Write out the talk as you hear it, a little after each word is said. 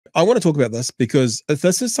I want to talk about this because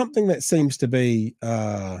this is something that seems to be,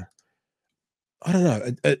 I don't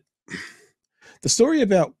know, the story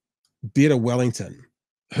about Better Wellington,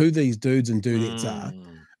 who these dudes and dudettes are,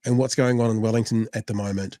 and what's going on in Wellington at the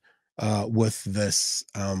moment with this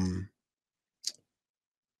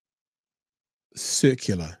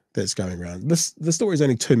circular that's going around. The story is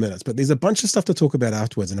only 2 minutes, but there's a bunch of stuff to talk about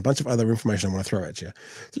afterwards and a bunch of other information I want to throw at you.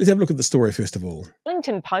 So let's have a look at the story first of all.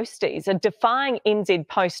 Wellington Posties are defying NZ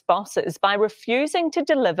Post bosses by refusing to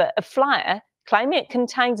deliver a flyer claiming it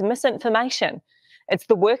contains misinformation. It's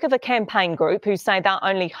the work of a campaign group who say they're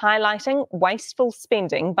only highlighting wasteful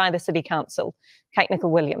spending by the City Council. Kate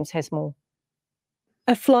Nicol-Williams has more.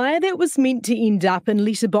 A flyer that was meant to end up in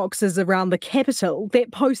letterboxes around the capital that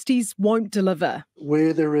Posties won't deliver.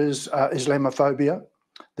 Where there is Islamophobia,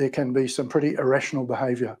 there can be some pretty irrational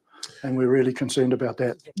behaviour, and we're really concerned about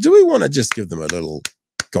that. Do we want to just give them a little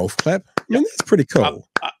golf clap? I mean, that's pretty cool.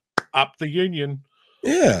 Up the union.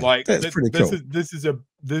 Yeah, like that's pretty cool. This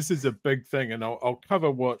is a big thing, and I'll cover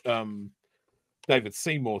what David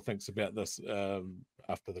Seymour thinks about this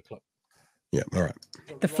after the clip. Yeah, all right.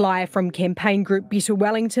 The flyer from campaign group Better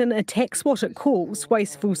Wellington attacks what it calls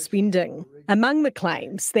wasteful spending. Among the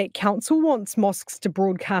claims, that council wants mosques to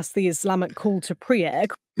broadcast the Islamic call to prayer.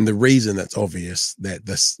 And the reason it's obvious that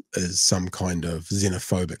this is some kind of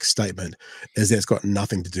xenophobic statement is that it's got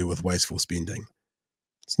nothing to do with wasteful spending.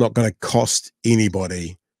 It's not going to cost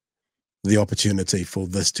anybody the opportunity for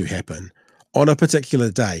this to happen on a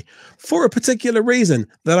particular day for a particular reason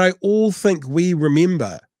that I all think we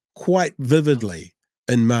remember quite vividly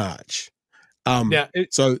in March.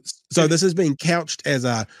 So this has been couched as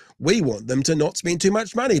we want them to not spend too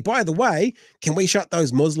much money. By the way, can we shut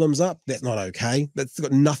those Muslims up? That's not okay. That's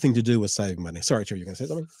got nothing to do with saving money. Sorry, Trevor, you're going to say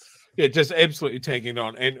something? Yeah, just absolutely taking it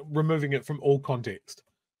on and removing it from all context.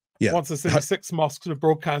 Yeah. Wants to send 6 mosques to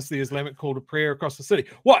broadcast the Islamic call to prayer across the city.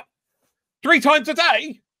 What? 3 times a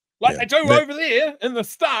day? Like they do over there in the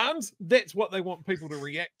stands? That's what they want people to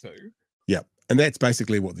react to. Yeah. And that's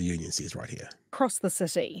basically what the union says right here. Across the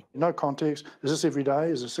city. No context. Is this every day?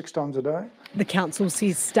 Is it 6 times a day? The council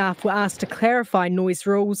says staff were asked to clarify noise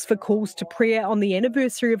rules for calls to prayer on the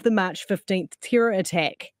anniversary of the March 15th terror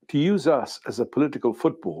attack. To use us as a political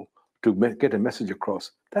football to get a message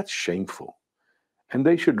across, that's shameful. And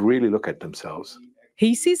they should really look at themselves.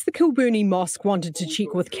 He says the Kilburnie Mosque wanted to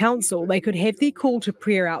check with council they could have their call to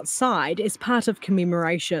prayer outside as part of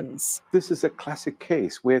commemorations. This is a classic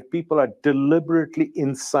case where people are deliberately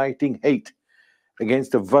inciting hate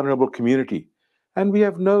against a vulnerable community. And we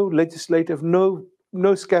have no legislative, no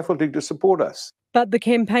scaffolding to support us. But the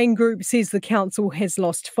campaign group says the council has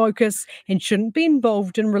lost focus and shouldn't be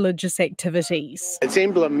involved in religious activities. It's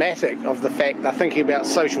emblematic of the fact they're thinking about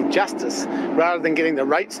social justice rather than getting the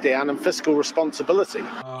rates down and fiscal responsibility.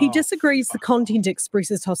 He disagrees the content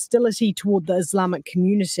expresses hostility toward the Islamic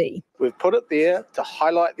community. We've put it there to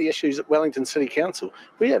highlight the issues at Wellington City Council.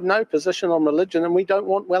 We have no position on religion and we don't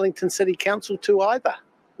want Wellington City Council to either.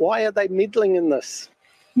 Why are they meddling in this?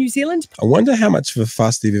 New Zealand. I wonder how much of a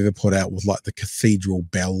fuss they've ever put out with like the cathedral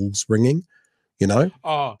bells ringing, you know,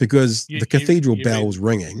 because the cathedral bells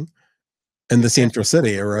ringing in the central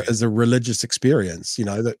city is a religious experience, you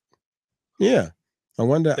know, that, yeah. I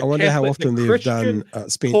wonder how often they've done,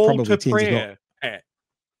 spent probably tens of not.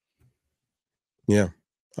 Yeah.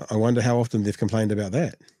 I wonder how often they've complained about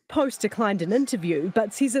that. Post declined an interview,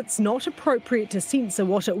 but says it's not appropriate to censor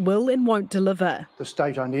what it will and won't deliver. The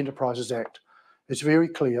State-Owned Enterprises Act. It's very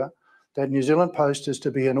clear that New Zealand Post is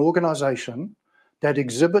to be an organisation that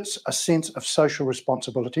exhibits a sense of social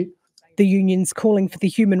responsibility. The union's calling for the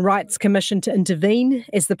Human Rights Commission to intervene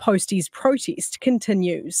as the Posties protest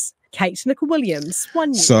continues. Kate Nicol-Williams, One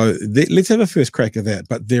News. So let's have a first crack at that,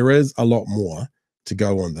 but there is a lot more to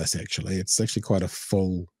go on this actually. It's actually quite a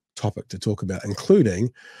full topic to talk about,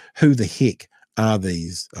 including who the heck are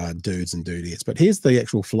these dudes and dudettes. But here's the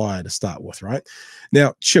actual flyer to start with, right?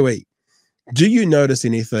 Now, Chewy, do you notice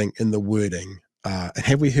anything in the wording? And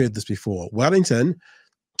have we heard this before? Wellington,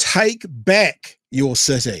 take back your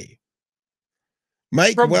city.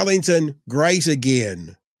 Make Wellington great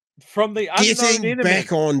again. From the unknown Getting enemy.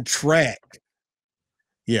 back on track.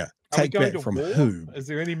 Yeah. Take back from war? who? Is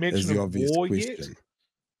there any mention of war yet?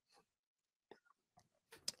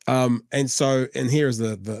 And here's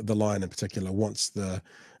the line in particular. Wants the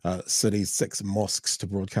city's 6 mosques to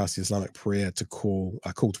broadcast the Islamic prayer to call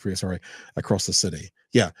to prayer, across the city.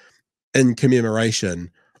 Yeah. In commemoration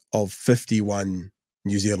of 51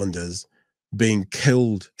 New Zealanders being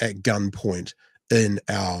killed at gunpoint in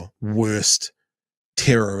our worst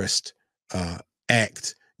terrorist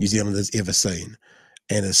act New Zealand has ever seen,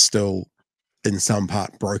 and is still in some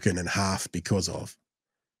part broken in half because of.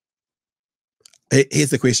 Here's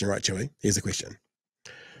the question, right, Chewy? Here's the question.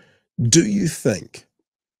 Do you think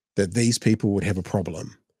that these people would have a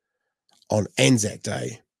problem on Anzac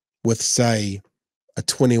Day with, say, a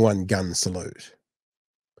 21 gun salute?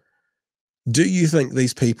 Do you think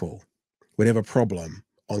these people would have a problem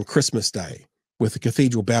on Christmas Day with the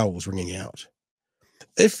cathedral bells ringing out?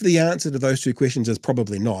 If the answer to those two questions is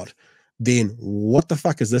probably not, then what the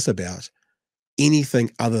fuck is this about?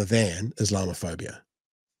 Anything other than Islamophobia?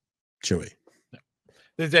 Chewy.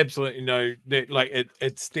 There's absolutely no, like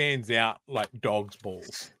it stands out like dog's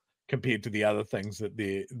balls compared to the other things that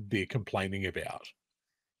they're complaining about.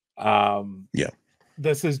 Yeah.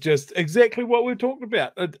 This is just exactly what we're talking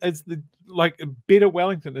about. It's like Better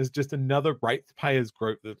Wellington is just another ratepayers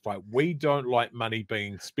group that's like, we don't like money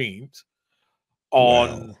being spent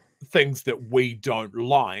on things that we don't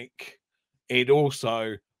like, and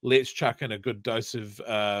also let's chuck in a good dose of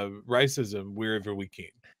racism wherever we can.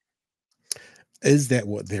 Is that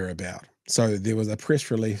what they're about? So there was a press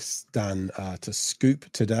release done to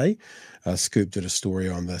Scoop today. Scoop did a story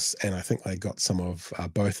on this, and I think they got some of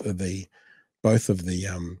both of the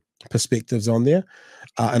perspectives on there.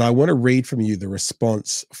 And I want to read from you the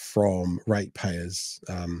response from ratepayers,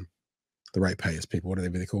 the ratepayers people,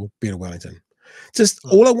 whatever they're called, Better Wellington. Just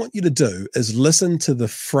all I want you to do is listen to the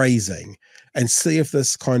phrasing and see if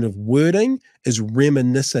this kind of wording is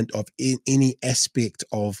reminiscent of any aspect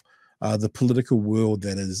of the political world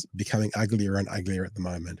that is becoming uglier and uglier at the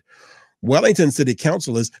moment. Wellington City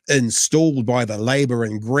Councillors installed by the Labour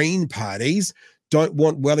and Green parties don't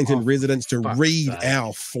want Wellington residents to read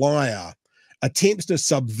our flyer. Attempts to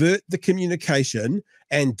subvert the communication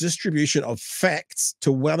and distribution of facts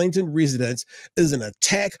to Wellington residents is an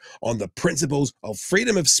attack on the principles of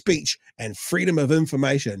freedom of speech and freedom of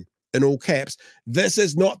information. In all caps, this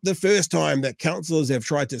is not the first time that councillors have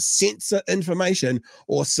tried to censor information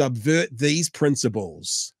or subvert these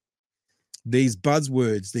principles. These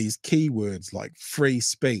buzzwords, these keywords like free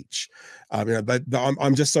speech,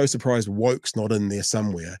 I'm just so surprised woke's not in there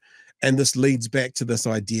somewhere. And this leads back to this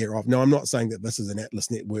idea of, no, I'm not saying that this is an Atlas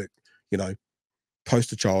Network,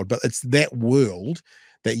 poster child, but it's that world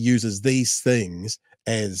that uses these things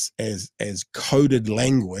as coded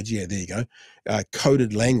language. Yeah, there you go.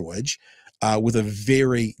 Coded language with a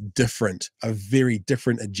very different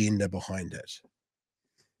agenda behind it.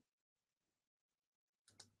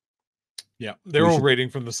 Yeah, they're all reading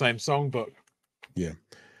from the same songbook. Yeah.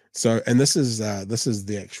 So, and this is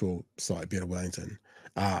the actual site, Better Wellington.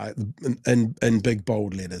 In big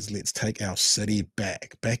bold letters, let's take our city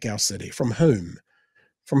back our city. From whom?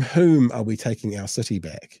 From whom are we taking our city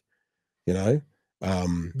back?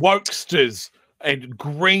 Wokesters and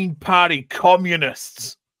Green Party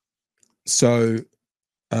communists. So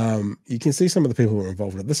you can see some of the people who are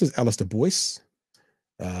involved in it. This is Alistair Boyce,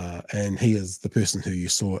 and he is the person who you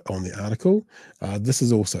saw on the article. This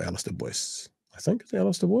is also Alistair Boyce. I think it's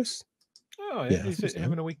Alistair Boyce. Oh, yeah, he's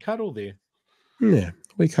having a wee cuddle there. Yeah,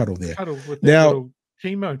 we cuddle there. Cuddle with that little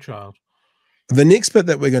chemo child. The next bit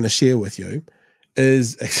that we're going to share with you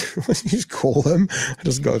is, what did you just call him?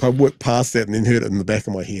 I worked past that and then heard it in the back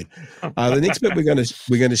of my head. The next bit we're going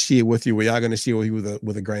to share with you, we are going to share with you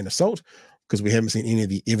with a grain of salt, because we haven't seen any of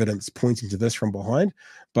the evidence pointing to this from behind.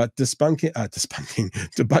 But debunking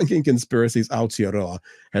conspiracies, Aotearoa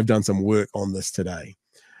have done some work on this today.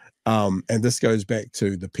 And this goes back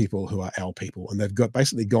to the people who are our people, and they've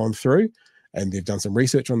basically gone through and they've done some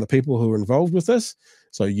research on the people who are involved with this,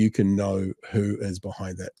 so you can know who is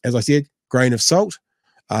behind that. As I said, grain of salt,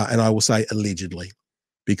 and I will say allegedly,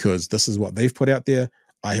 because this is what they've put out there.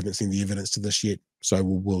 I haven't seen the evidence to this yet, so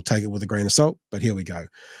we'll take it with a grain of salt, but here we go.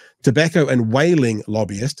 Tobacco and whaling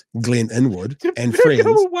lobbyist Glenn Inwood and friends.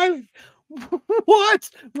 What?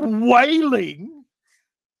 Whaling?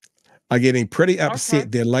 Are getting pretty upset. Okay.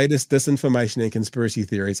 Their latest disinformation and conspiracy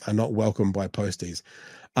theories are not welcomed by Posties.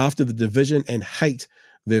 After the division and hate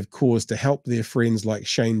they've caused to help their friends like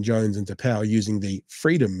Shane Jones into power using the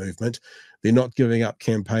freedom movement, they're not giving up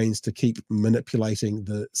campaigns to keep manipulating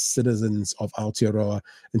the citizens of Aotearoa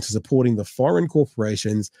into supporting the foreign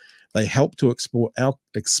corporations they help to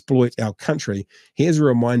exploit our country. Here's a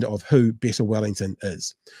reminder of who Better Wellington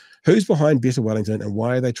is. Who's behind Better Wellington, and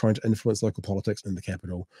why are they trying to influence local politics in the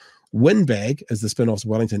capital? Windbag is the spin-off's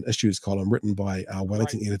Wellington Issues column written by our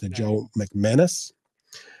Wellington editor Joel McManus.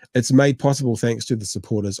 It's made possible thanks to the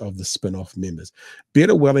supporters of the spin-off members.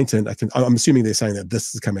 Better Wellington, I'm assuming they're saying that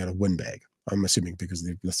this has come out of Windbag. I'm assuming because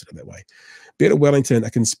they've listed it that way. Better Wellington,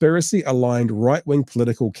 a conspiracy-aligned right-wing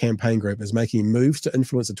political campaign group, is making moves to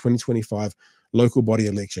influence the 2025 local body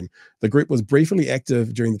election. The group was briefly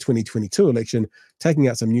active during the 2022 election, taking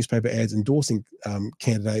out some newspaper ads endorsing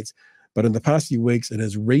candidates, but in the past few weeks, it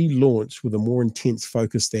has relaunched with a more intense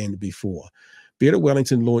focus than before. Better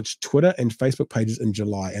Wellington launched Twitter and Facebook pages in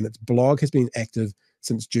July, and its blog has been active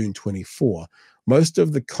since June 24. Most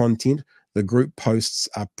of the content the group posts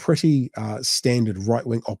are pretty standard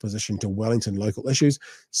right-wing opposition to Wellington local issues,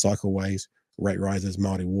 cycleways, rate rises,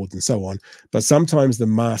 Māori wards, and so on. But sometimes the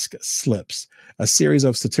mask slips. A series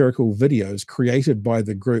of satirical videos created by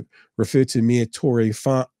the group refer to Mayor Tory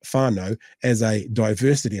Whānau as a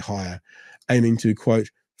diversity hire, aiming to, quote,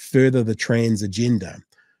 further the trans agenda.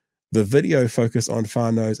 The video focus on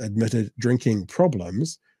Whānau's admitted drinking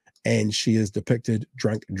problems, and she is depicted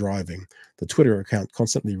drunk driving. The Twitter account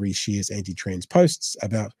constantly reshares anti-trans posts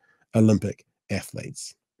about Olympic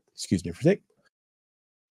athletes. Excuse me for a sec.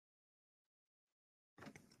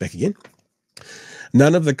 Back again.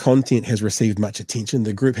 None of the content has received much attention.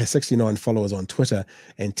 The group has 69 followers on Twitter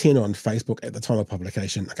and 10 on Facebook at the time of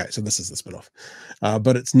publication. Okay, so this is the spin-off.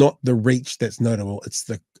 But it's not the reach that's notable. It's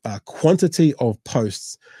the quantity of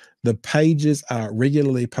posts. The pages are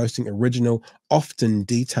regularly posting original, often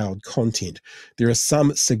detailed content. There is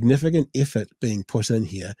some significant effort being put in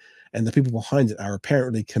here, and the people behind it are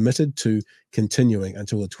apparently committed to continuing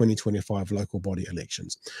until the 2025 local body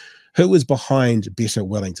elections. Who was behind Better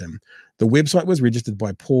Wellington? The website was registered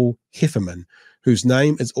by Paul Hefferman, whose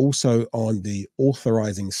name is also on the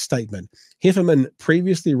authorizing statement. Hefferman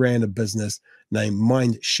previously ran a business named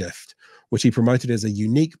Mindshift, which he promoted as a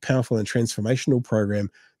unique, powerful, and transformational program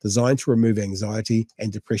designed to remove anxiety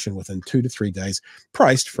and depression within 2 to 3 days,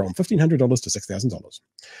 priced from $1,500 to $6,000.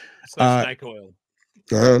 So snake oil.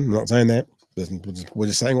 I'm not saying that. We're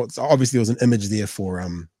just saying what's obviously there was an image there for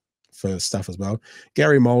stuff as well.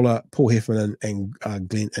 Gary Moeller, Paul Heffernan, and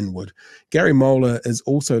Glenn Inwood. Gary Moeller is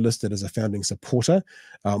also listed as a founding supporter.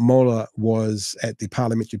 Moeller was at the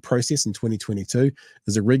parliamentary process in 2022,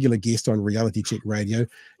 is a regular guest on Reality Check Radio,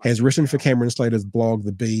 has written for Cameron Slater's blog,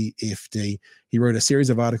 The BFD. He wrote a series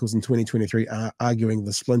of articles in 2023 arguing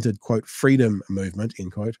the splintered, quote, freedom movement,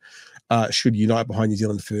 end quote, should unite behind New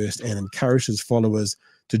Zealand First, and encouraged his followers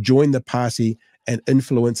to join the party and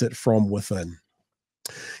influence it from within.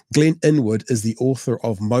 Glenn Inwood is the author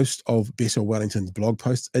of most of Better Wellington's blog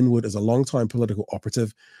posts. Inwood is a long-time political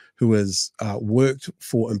operative who has worked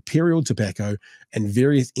for Imperial Tobacco and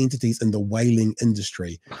various entities in the whaling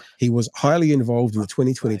industry. He was highly involved in the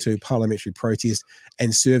 2022 parliamentary protest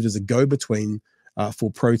and served as a go-between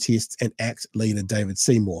for protests and ACT leader David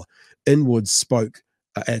Seymour. Inwood spoke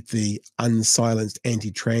at the Unsilenced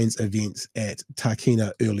Anti-Trans event at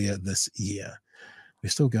Tākina earlier this year. We're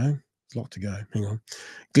still going. A lot to go. Hang on.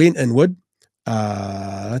 Glenn Inwood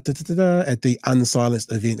at the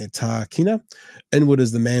Unsilenced event at Tākina. Inwood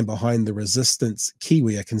is the man behind the Resistance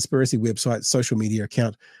Kiwi, a conspiracy website, social media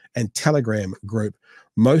account, and Telegram group,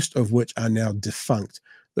 most of which are now defunct.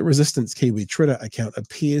 The Resistance Kiwi Twitter account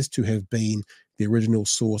appears to have been the original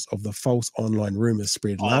source of the false online rumors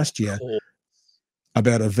spread last year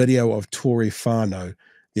about a video of Tory Whānau.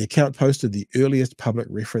 The account posted the earliest public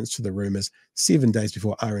reference to the rumours 7 days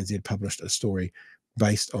before RNZ published a story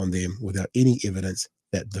based on them without any evidence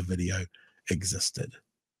that the video existed.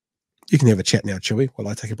 You can have a chat now, Chewy, while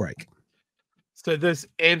I take a break. So this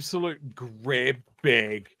absolute grab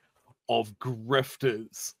bag of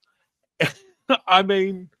grifters. I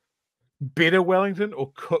mean, Better Wellington or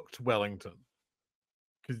Cooked Wellington?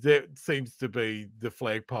 Because that seems to be the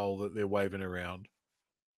flagpole that they're waving around.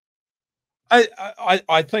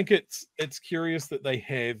 I think it's curious that they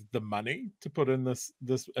have the money to put in this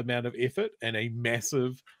amount of effort and a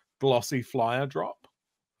massive glossy flyer drop.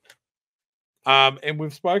 And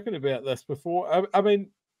we've spoken about this before. I mean,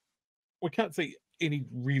 we can't see any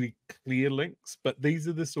really clear links, but these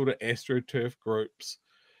are the sort of AstroTurf groups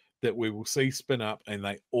that we will see spin up, and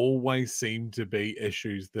they always seem to be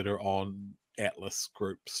issues that are on Atlas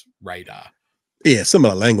Group's radar. Yeah,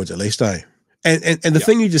 similar language at least, eh? And the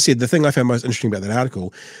thing you just said, the thing I found most interesting about that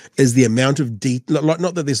article is the amount of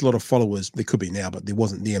not that there's a lot of followers, there could be now, but there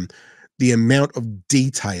wasn't them. The amount of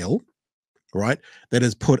detail, right, that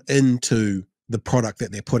is put into the product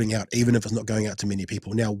that they're putting out, even if it's not going out to many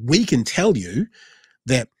people. Now, we can tell you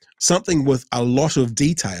that something with a lot of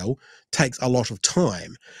detail takes a lot of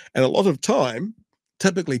time, and a lot of time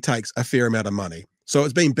typically takes a fair amount of money. So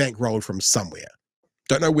it's being bankrolled from somewhere.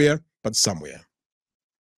 Don't know where, but somewhere.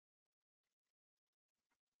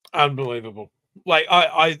 Unbelievable. Like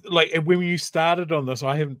I like when you started on this,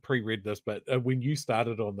 I haven't pre-read this, but when you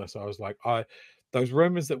started on this, I was like, those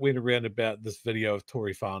rumors that went around about this video of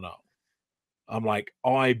Tory Whānau, I'm like,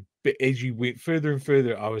 I But as you went further and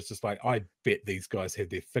further, I was just like, I bet these guys have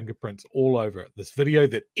their fingerprints all over it. This video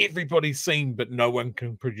that everybody's seen, but no one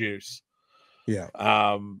can produce. Yeah.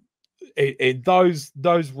 And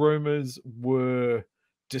those rumors were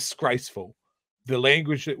disgraceful. The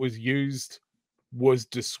language that was used was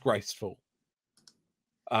disgraceful.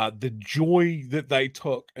 The joy that they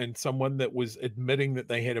took in someone that was admitting that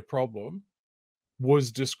they had a problem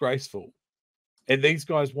was disgraceful. And these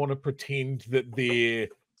guys want to pretend that they're,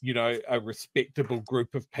 you know, a respectable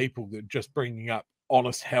group of people that just bringing up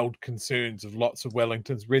honest held concerns of lots of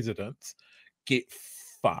Wellington's residents. Get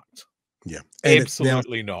fucked. Yeah. And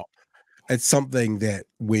absolutely not. It's something that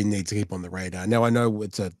we need to keep on the radar. Now, I know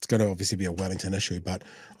it's going to obviously be a Wellington issue, but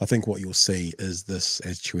I think what you'll see is this,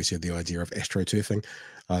 as Chewie said, the idea of astroturfing.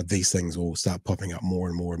 These things will start popping up more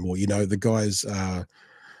and more and more. You know, the guys,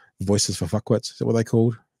 Voices for Fuckwits, is that what they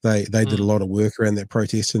called? They did a lot of work around that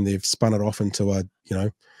protest, and they've spun it off into a, you know,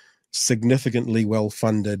 significantly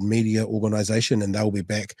well-funded media organization, and they'll be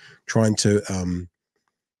back trying to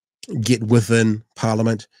get within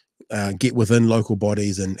Parliament, get within local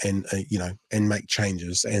bodies, and you know, and make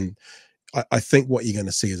changes. And I think what you're going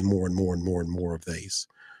to see is more and more and more and more of these.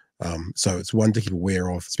 So it's one to keep aware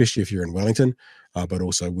of, especially if you're in Wellington, but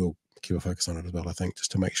also we'll keep a focus on it as well, I think,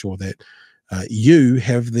 just to make sure that you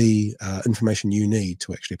have the information you need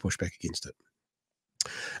to actually push back against it.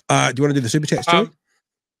 Do you want to do the super chats too?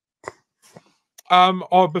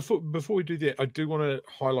 Before we do that, I do want to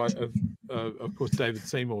highlight, of course, David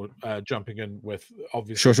Seymour jumping in with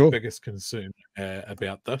obviously the biggest concern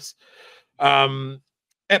about this.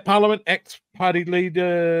 At Parliament, ACT Party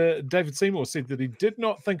leader David Seymour said that he did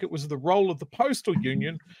not think it was the role of the postal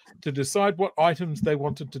union to decide what items they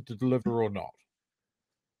wanted to deliver or not.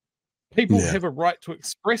 People have a right to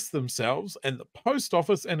express themselves, and the post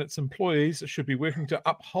office and its employees should be working to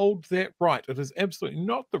uphold that right. It is absolutely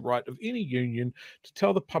not the right of any union to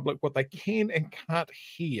tell the public what they can and can't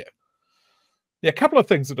hear. Now, a couple of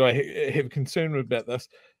things that I have concern about this.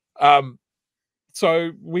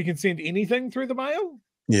 So we can send anything through the mail?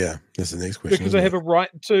 Yeah, that's the next question. Because I have a right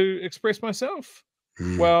to express myself?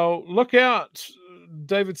 Well, look out.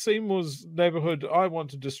 David Seymour's neighborhood. I want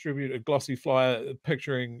to distribute a glossy flyer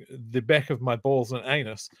picturing the back of my balls and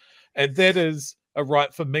anus, and that is a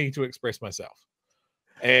right for me to express myself,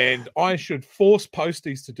 and I should force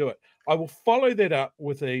Posties to do it. I will follow that up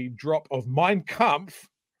with a drop of Mein Kampf,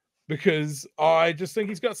 because I just think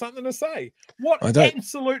he's got something to say. What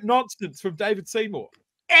absolute nonsense from David Seymour.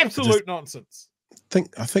 Absolute nonsense.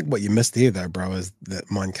 I think what you missed there, though, bro, is that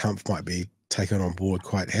Mein Kampf might be taken on board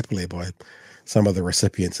quite happily by some of the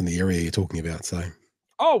recipients in the area you're talking about. So,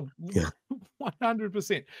 yeah,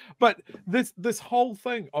 100%. But this whole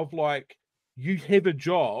thing of like, you have a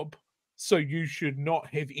job, so you should not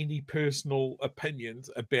have any personal opinions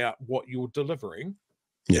about what you're delivering.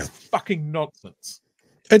 Yeah, is fucking nonsense.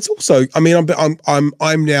 It's also, I mean,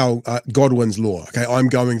 I'm now Godwin's law. Okay, I'm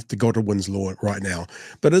going to Godwin's law right now,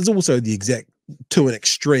 but it's also the exact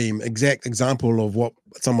example of what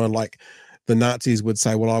someone like the Nazis would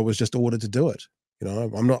say. Well, I was just ordered to do it. You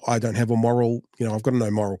know, I don't have a moral, you know, I've got no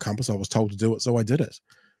moral compass. I was told to do it, so I did it.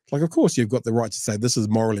 Like, of course, you've got the right to say this is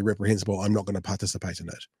morally reprehensible. I'm not going to participate in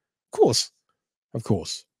it. Of course.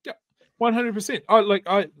 Yeah, 100%.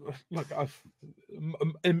 I've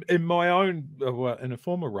in my own, in a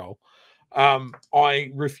former role,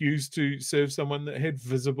 I refused to serve someone that had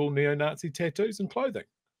visible neo-Nazi tattoos and clothing,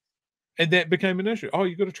 and that became an issue. Oh,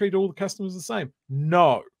 you've got to treat all the customers the same.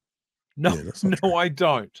 No, I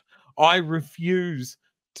don't. I refuse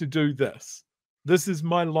to do this. This is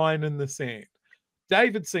my line in the sand.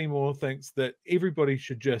 David Seymour thinks that everybody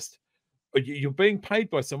should just, you're being paid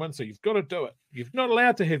by someone, so you've got to do it. You're not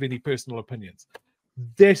allowed to have any personal opinions.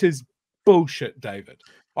 That is bullshit, David.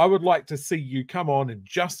 I would like to see you come on and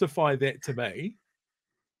justify that to me.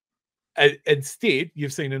 Instead,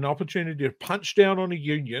 you've seen an opportunity to punch down on a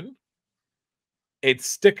union and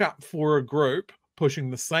stick up for a group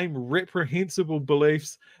pushing the same reprehensible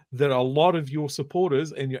beliefs that a lot of your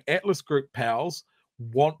supporters and your Atlas Group pals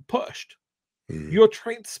want pushed. You're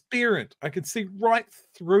transparent. I can see right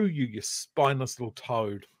through you, you spineless little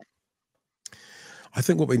toad. I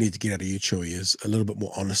think what we need to get out of you, Chewie, is a little bit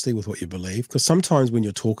more honesty with what you believe, because sometimes when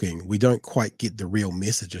you're talking, we don't quite get the real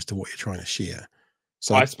message as to what you're trying to share.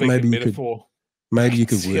 So I speak in metaphor. Maybe you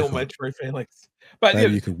could steal my true feelings. But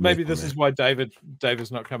maybe this is why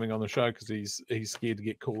David's not coming on the show, because he's scared to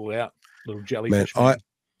get called out. Little jellyfish. Man,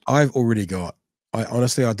 I've already got. I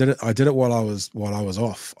honestly, I did it while I was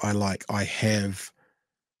off. I have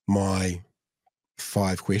my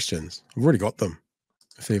 5 questions. I've already got them.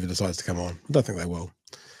 If he ever decides to come on, I don't think they will.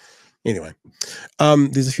 Anyway,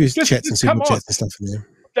 there's a few chats and super chats and stuff in there.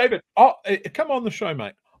 David, come on the show,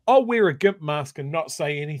 mate. I'll wear a GIMP mask and not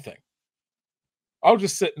say anything. I'll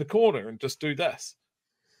just sit in the corner and just do this.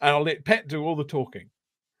 And I'll let Pat do all the talking.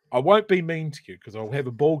 I won't be mean to you because I'll have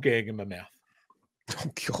a ball gag in my mouth.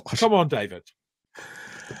 Oh, God. Come on, David.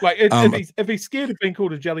 Like, if he's scared of being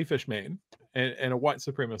called a jellyfish man and a white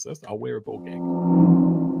supremacist, I'll wear a ball gag.